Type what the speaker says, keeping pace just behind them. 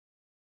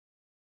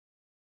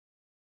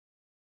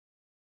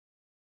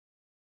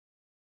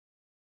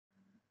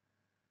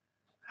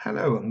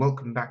Hello and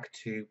welcome back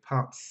to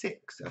part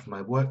 6 of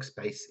my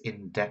workspace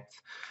in-depth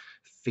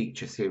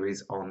feature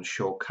series on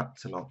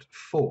Shortcuts a Lot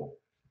 4.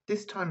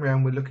 This time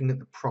around we're looking at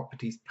the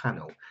properties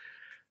panel.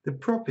 The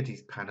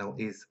properties panel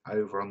is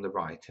over on the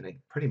right and it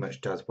pretty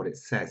much does what it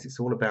says. It's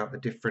all about the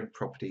different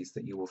properties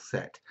that you will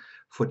set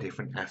for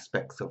different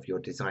aspects of your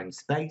design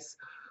space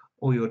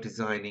or your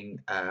designing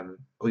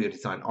or your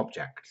design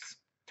objects.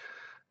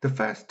 The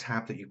first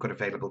tab that you've got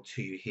available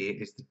to you here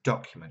is the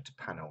document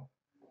panel.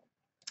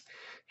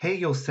 Here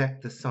you'll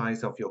set the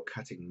size of your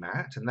cutting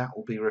mat and that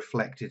will be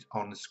reflected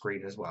on the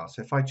screen as well.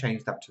 So if I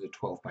change that to the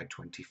 12 by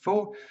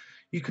 24,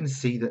 you can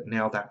see that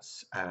now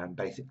that's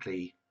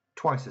basically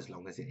twice as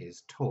long as it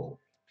is tall.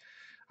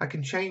 I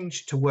can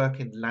change to work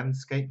in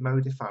landscape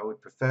mode if I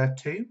would prefer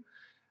to.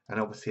 And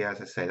obviously,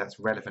 as I say, that's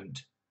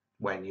relevant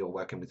when you're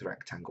working with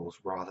rectangles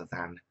rather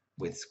than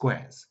with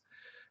squares.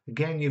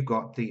 Again, you've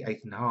got the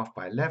 8.5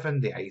 by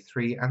 11, the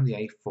A3 and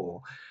the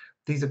A4.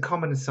 These are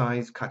common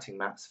size cutting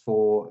mats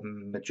for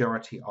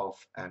majority of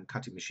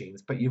cutting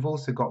machines, but you've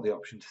also got the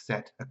option to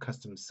set a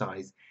custom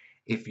size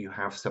if you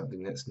have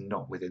something that's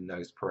not within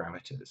those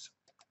parameters.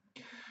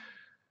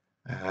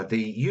 The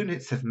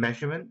units of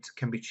measurement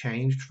can be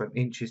changed from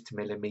inches to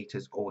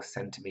millimeters or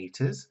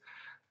centimeters,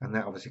 and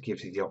that obviously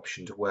gives you the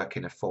option to work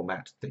in a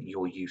format that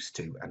you're used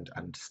to and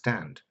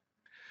understand.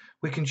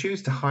 We can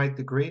choose to hide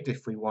the grid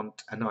if we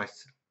want a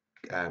nice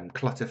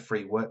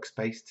clutter-free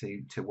workspace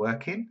to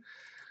work in,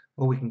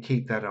 or we can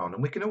keep that on.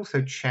 And we can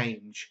also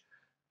change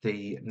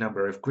the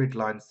number of grid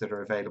lines that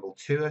are available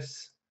to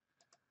us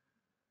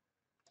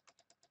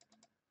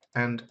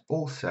and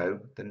also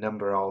the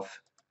number of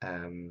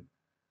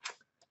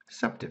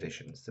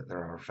subdivisions that there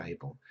are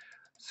available.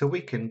 So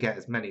we can get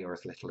as many or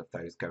as little of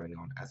those going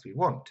on as we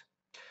want.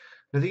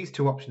 Now these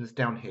two options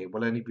down here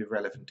will only be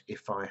relevant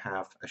if I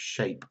have a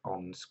shape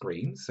on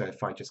screen. So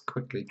if I just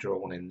quickly draw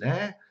one in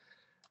there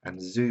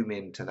and zoom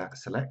into that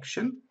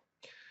selection,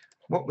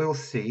 what we'll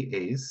see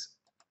is,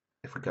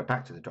 if we go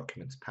back to the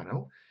Documents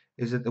panel,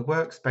 is that the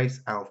Workspace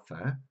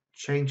Alpha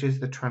changes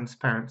the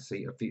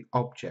transparency of the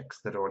objects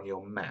that are on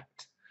your mat.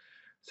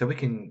 So we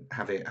can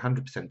have it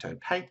 100%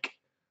 opaque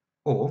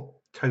or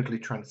totally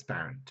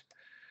transparent.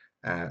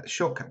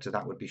 Shortcut to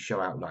that would be Show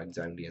Outlines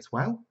Only as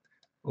well,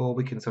 or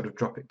we can sort of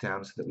drop it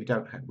down so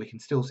that we can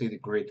still see the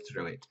grid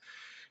through it.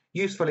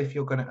 Useful if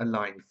you're going to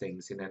align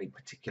things in any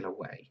particular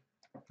way.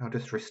 I'll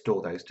just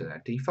restore those to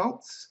their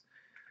defaults.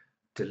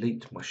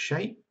 Delete my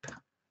shape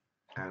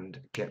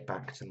and get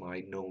back to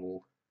my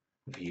normal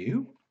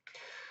view.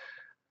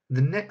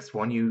 The next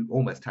one you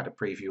almost had a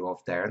preview of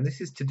there, and this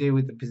is to do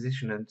with the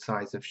position and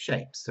size of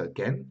shapes. So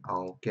again,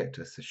 I'll get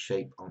us a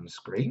shape on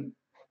screen,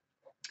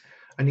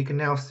 and you can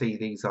now see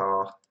these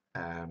are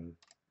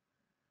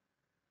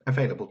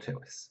available to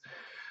us.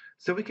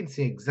 So we can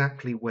see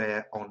exactly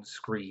where on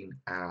screen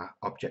our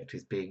object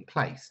is being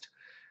placed.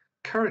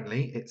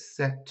 Currently, it's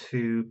set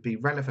to be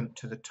relevant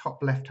to the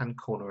top left-hand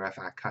corner of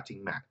our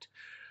cutting mat.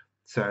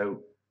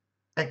 So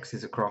X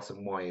is across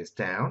and Y is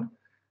down,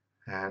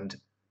 and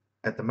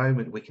at the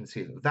moment we can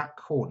see that that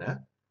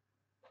corner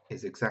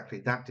is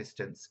exactly that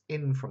distance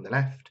in from the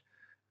left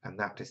and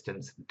that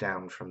distance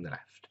down from the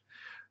left.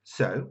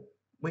 So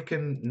we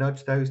can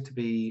nudge those to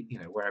be,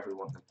 wherever we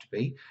want them to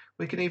be.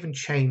 We can even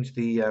change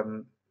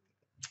the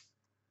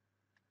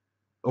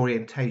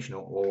orientation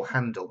or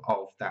handle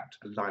of that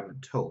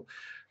alignment tool.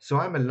 So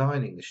I'm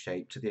aligning the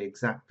shape to the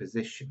exact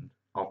position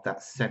of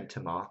that center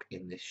mark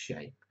in this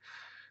shape.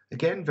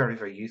 Again, very,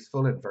 very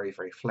useful and very,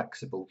 very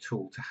flexible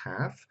tool to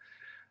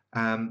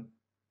have.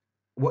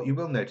 What you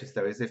will notice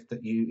though is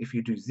if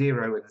you do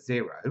 0 and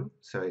 0,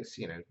 so it's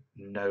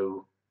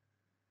no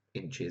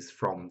inches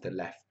from the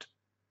left,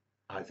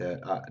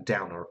 either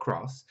down or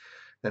across,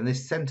 then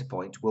this center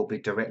point will be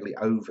directly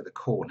over the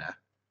corner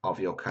of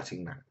your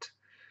cutting mat.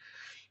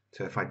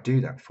 So if I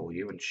do that for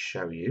you and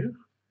show you,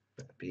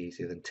 that'd be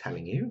easier than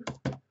telling you.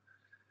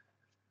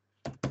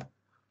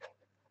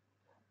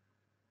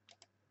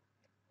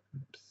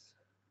 Oops.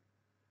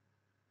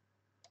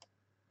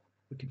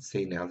 We can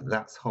see now that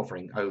that's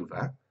hovering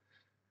over,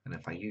 and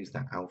if I use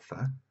that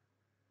alpha,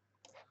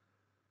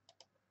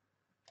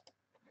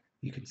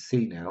 you can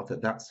see now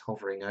that that's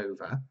hovering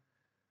over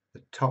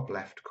the top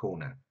left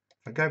corner.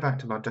 If I go back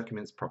to my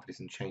Documents Properties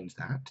and change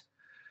that,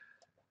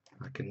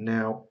 I can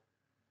now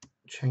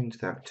change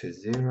that to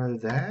 0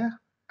 there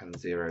and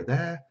 0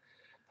 there,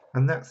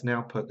 and that's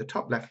now put the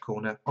top left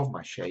corner of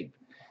my shape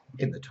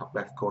in the top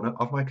left corner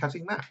of my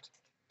cutting mat.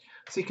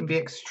 So you can be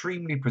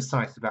extremely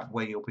precise about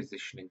where you're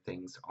positioning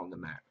things on the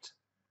mat.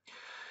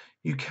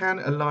 You can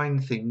align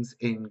things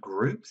in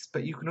groups,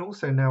 but you can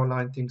also now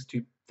align things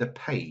to the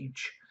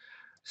page.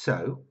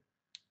 So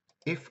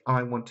if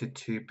I wanted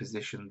to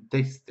position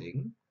this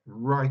thing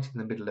right in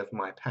the middle of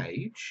my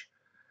page,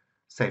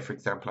 say for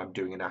example I'm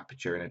doing an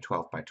aperture in a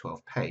 12 by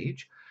 12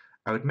 page,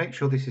 I would make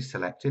sure this is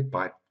selected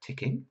by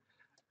ticking,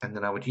 and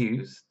then I would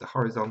use the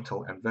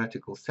horizontal and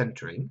vertical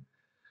centering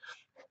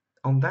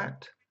on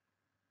that.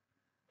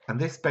 And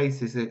this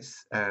bases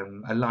its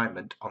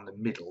alignment on the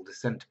middle, the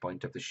center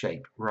point of the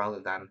shape, rather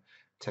than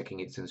taking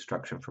its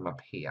instruction from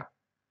up here.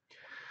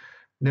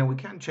 Now we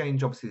can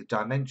change obviously the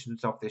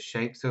dimensions of this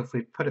shape, so if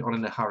we put it on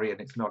in a hurry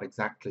and it's not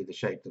exactly the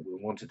shape that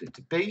we wanted it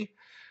to be,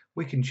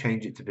 we can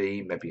change it to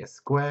be maybe a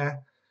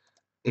square.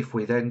 If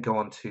we then go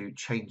on to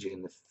change it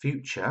in the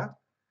future,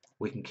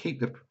 we can keep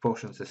the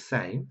proportions the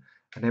same,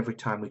 and every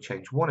time we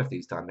change one of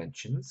these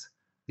dimensions,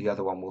 the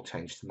other one will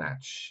change to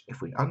match.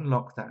 If we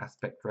unlock that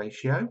aspect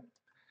ratio,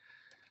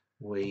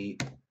 we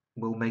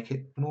will make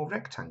it more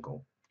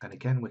rectangle, and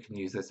again we can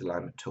use those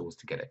alignment tools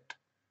to get it.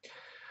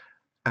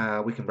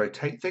 We can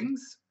rotate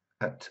things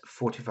at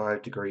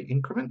 45-degree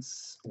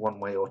increments, one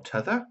way or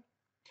t'other,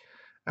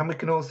 and we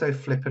can also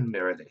flip and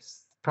mirror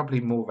this.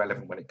 Probably more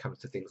relevant when it comes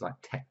to things like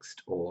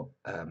text or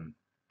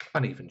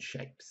uneven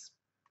shapes.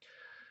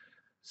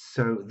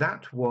 So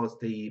that was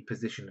the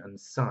position and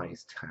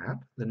size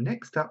tab. The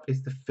next up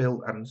is the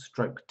fill and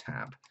stroke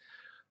tab.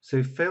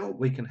 So fill,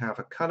 we can have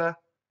a color,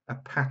 a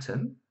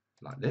pattern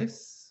like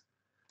this,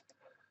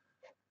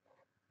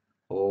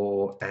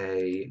 or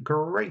a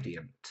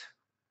gradient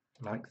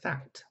like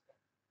that.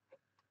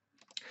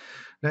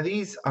 Now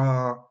these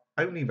are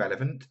only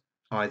relevant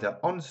either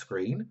on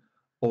screen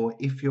or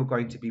if you're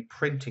going to be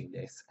printing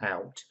this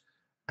out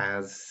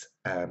as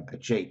a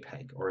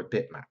JPEG or a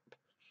bitmap.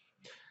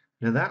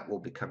 Now that will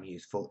become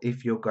useful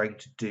if you're going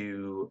to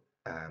do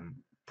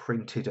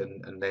printed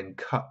and then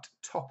cut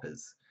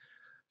toppers.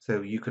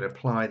 So you can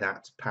apply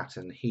that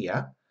pattern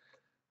here,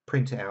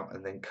 print it out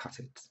and then cut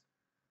it.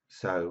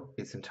 So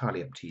it's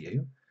entirely up to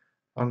you.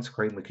 On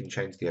screen we can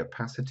change the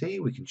opacity,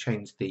 we can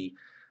change the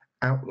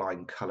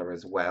outline color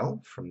as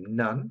well from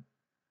none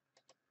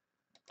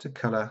to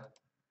color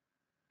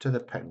to the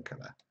pen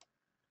color.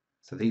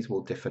 So these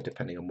will differ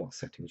depending on what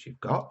settings you've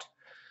got.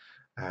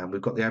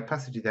 We've got the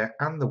opacity there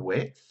and the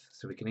width,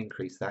 so we can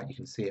increase that. You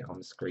can see it on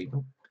the screen.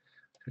 Oh,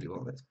 tell you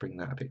what, let's bring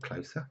that a bit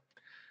closer.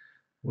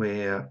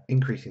 We're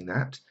increasing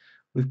that.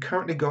 We've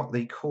currently got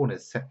the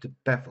corners set to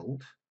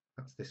beveled.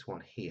 That's this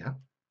one here.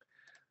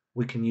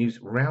 We can use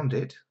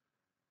rounded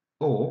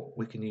or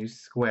we can use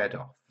squared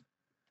off.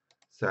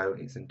 So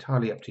it's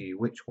entirely up to you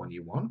which one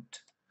you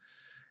want.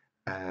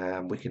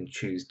 We can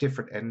choose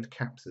different end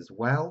caps as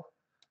well,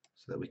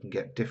 so that we can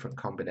get different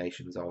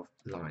combinations of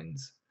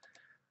lines.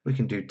 We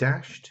can do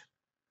dashed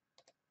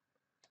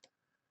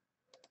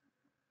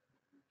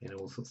in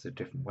all sorts of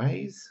different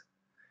ways.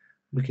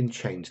 We can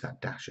change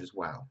that dash as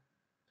well.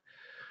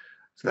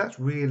 So that's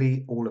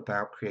really all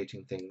about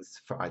creating things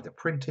for either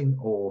printing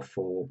or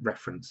for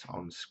reference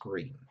on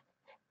screen.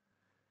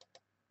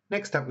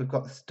 Next up, we've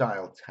got the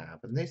Style tab,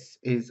 and this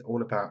is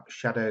all about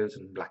shadows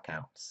and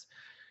blackouts.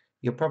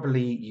 You're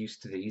probably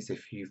used to these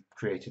if you've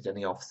created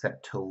any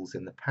offset tools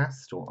in the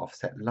past or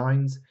offset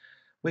lines.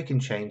 We can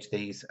change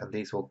these, and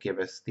these will give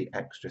us the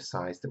extra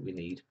size that we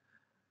need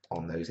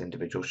on those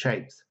individual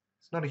shapes.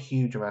 It's not a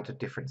huge amount of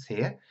difference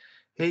here.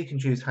 Here you can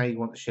choose how you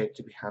want the shape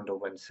to be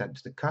handled when sent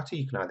to the cutter.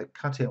 You can either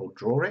cut it or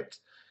draw it.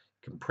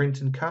 You can print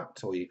and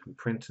cut, or you can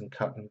print and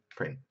cut and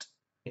print.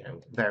 You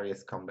know,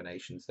 various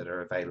combinations that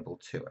are available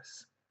to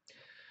us.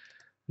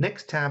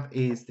 Next tab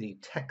is the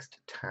text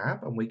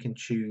tab, and we can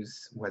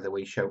choose whether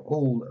we show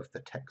all of the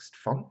text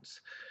fonts,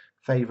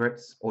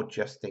 favorites, or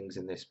just things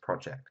in this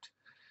project.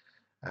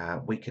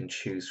 We can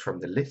choose from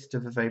the list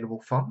of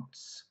available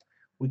fonts.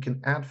 We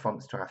can add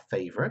fonts to our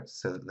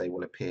favorites so that they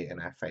will appear in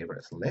our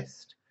favorites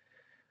list.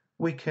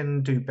 We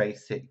can do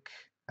basic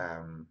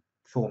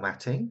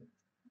formatting,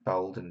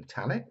 bold and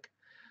italic.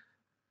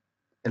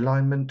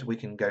 Alignment, we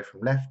can go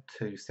from left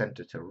to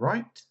center to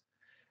right.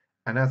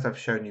 And as I've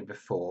shown you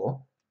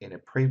before in a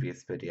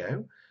previous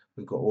video,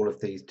 we've got all of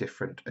these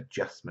different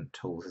adjustment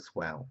tools as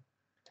well.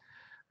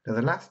 Now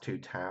the last two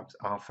tabs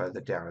are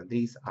further down, and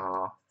these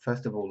are,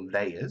 first of all,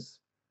 layers.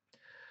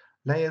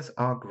 Layers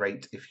are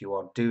great if you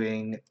are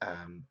doing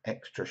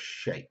extra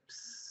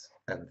shapes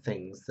and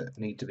things that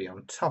need to be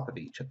on top of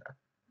each other.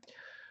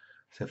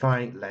 So if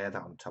I layer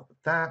that on top of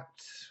that,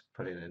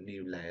 put in a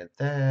new layer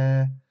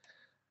there,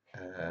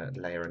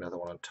 layer another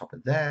one on top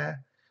of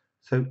there.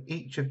 So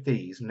each of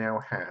these now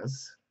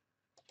has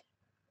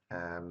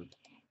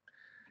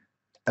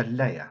a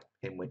layer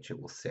in which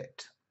it will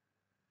sit.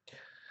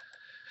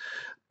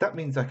 That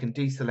means I can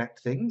deselect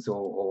things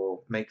or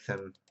make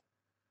them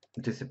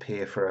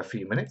disappear for a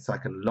few minutes. I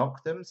can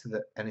lock them so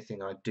that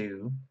anything I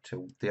do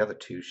to the other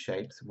two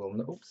shapes will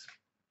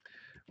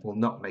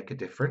not make a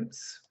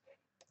difference.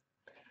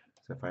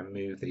 So if I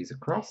move these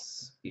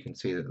across, you can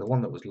see that the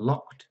one that was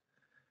locked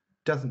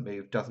doesn't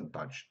move, doesn't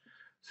budge.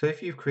 So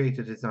if you've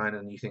created a design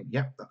and you think,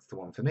 yep, that's the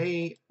one for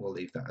me, we'll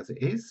leave that as it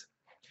is.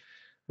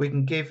 We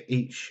can give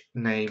each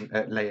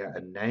layer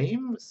a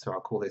name. So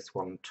I'll call this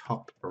one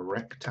top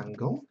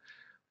rectangle.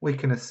 We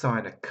can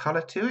assign a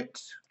color to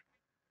it,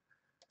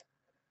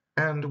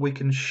 and we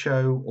can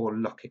show or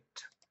lock it.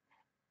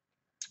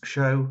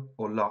 Show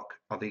or lock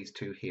are these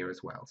two here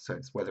as well. So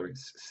it's whether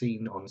it's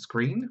seen on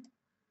screen,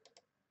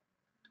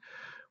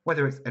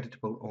 whether it's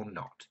editable or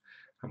not.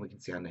 And we can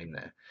see our name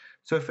there.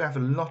 So if we have a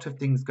lot of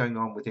things going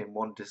on within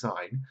one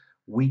design,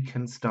 we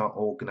can start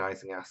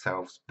organizing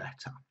ourselves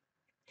better.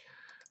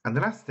 And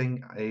the last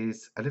thing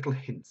is a little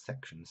hint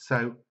section.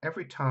 So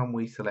every time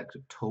we select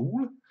a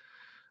tool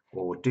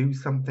or do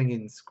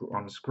something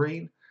on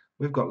screen,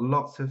 we've got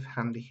lots of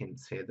handy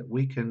hints here that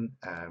we can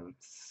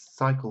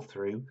cycle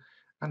through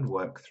and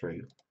work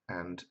through,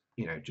 and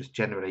just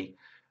generally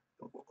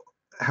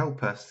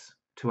help us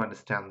to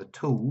understand the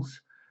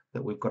tools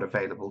that we've got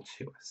available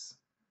to us.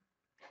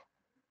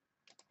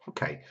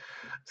 Okay,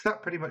 so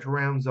that pretty much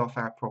rounds off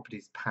our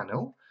properties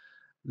panel.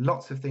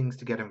 Lots of things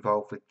to get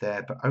involved with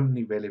there, but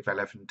only really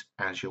relevant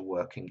as you're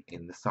working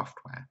in the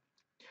software.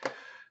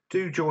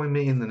 Do join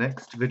me in the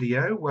next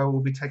video where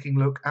we'll be taking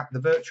a look at the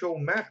virtual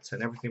mat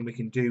and everything we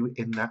can do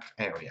in that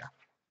area.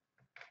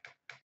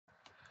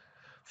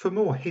 For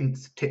more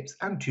hints, tips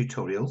and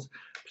tutorials,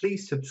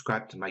 please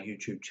subscribe to my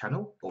YouTube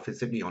channel or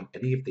visit me on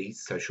any of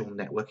these social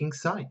networking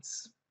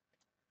sites.